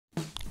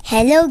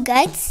Hello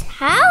guys,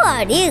 how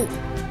are you?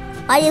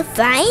 Are you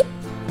fine?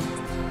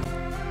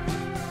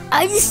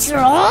 Are you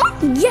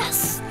strong?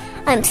 Yes,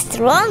 I'm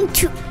strong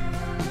too.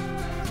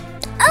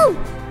 Oh,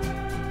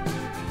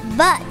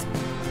 but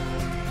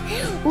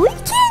we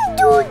can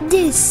do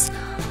this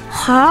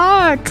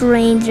Heart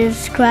Ranger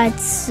Scratch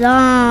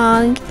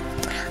song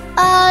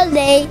all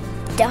day.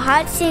 The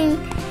heart sing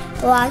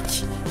like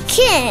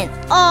can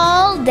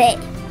all day.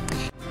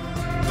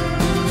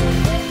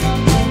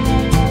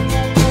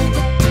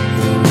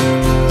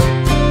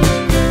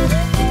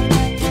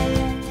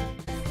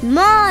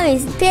 Mom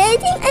is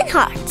bathing and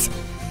heart.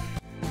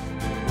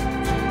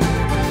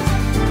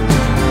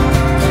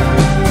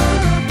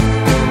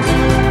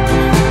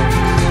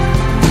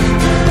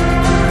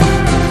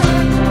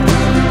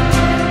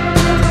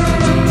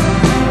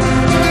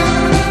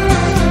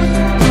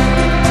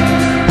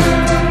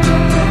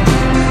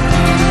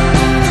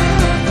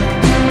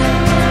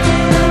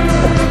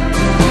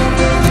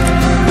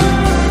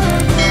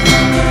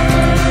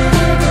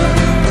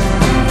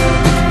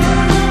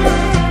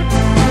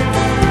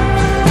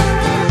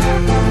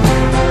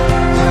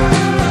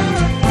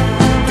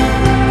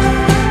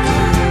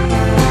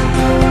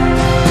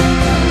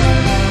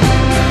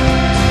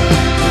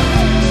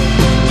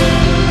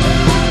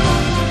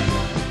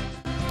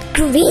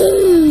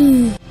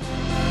 Green.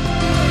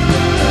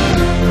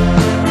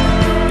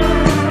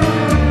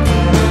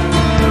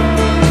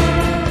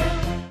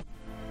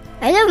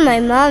 I love my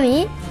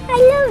mommy. I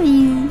love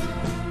you.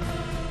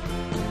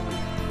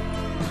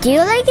 Do you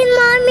like it,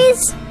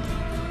 mommies?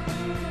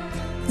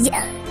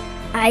 Yeah,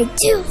 I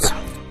do.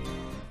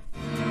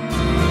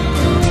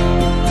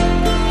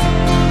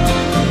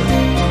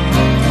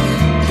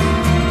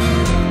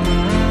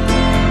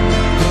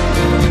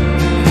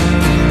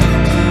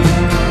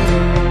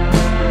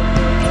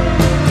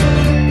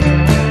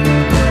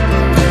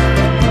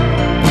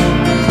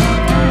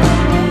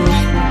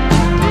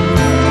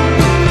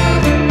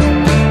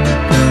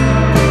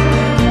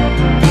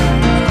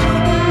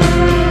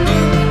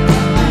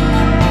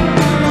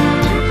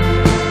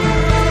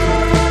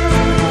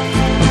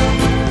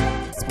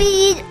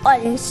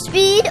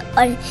 Speed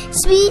on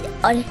speed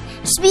on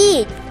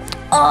speed.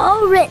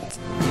 Orange.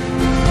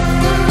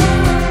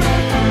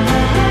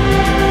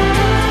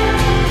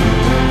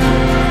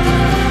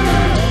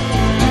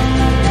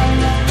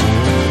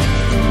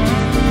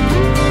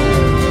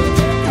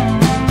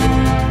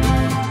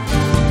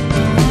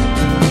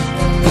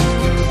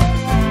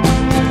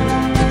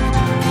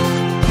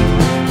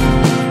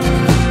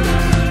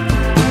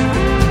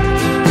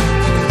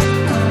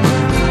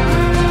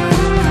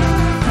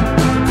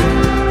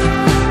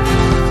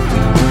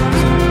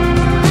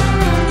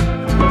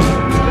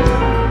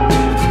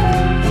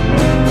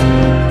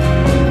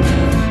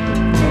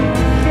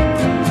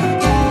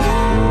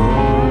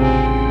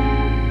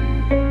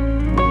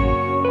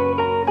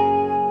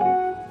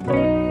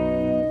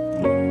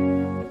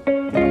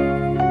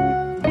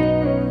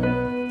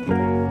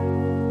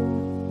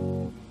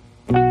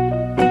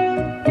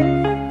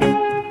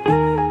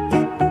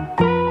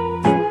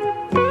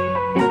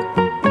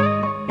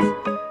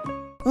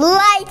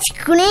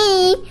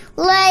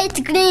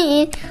 Light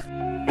green.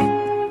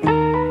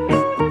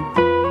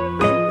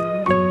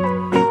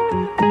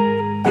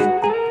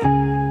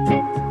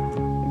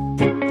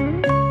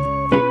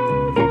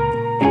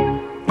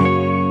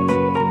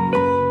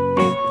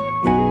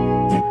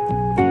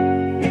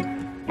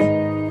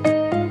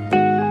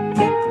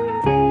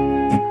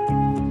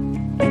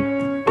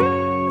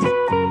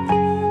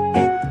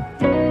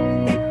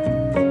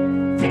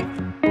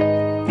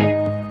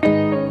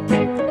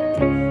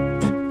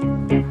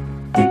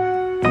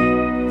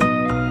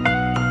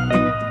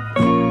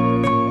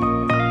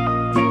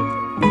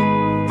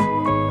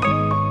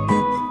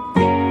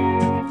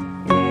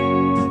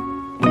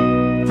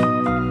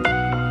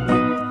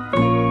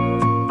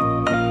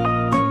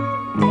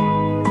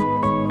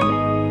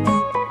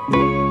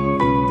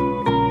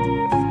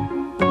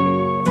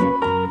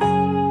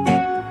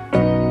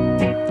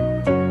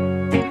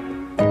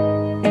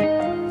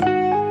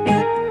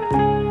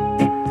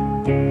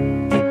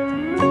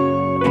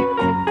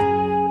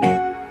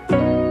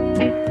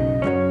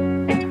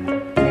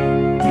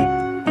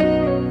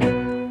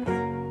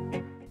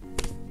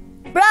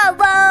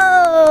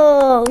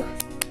 Bravo!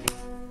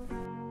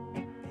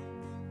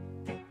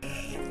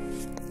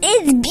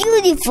 It's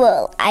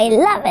beautiful. I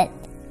love it.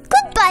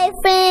 Goodbye,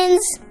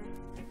 friends.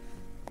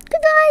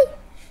 Goodbye.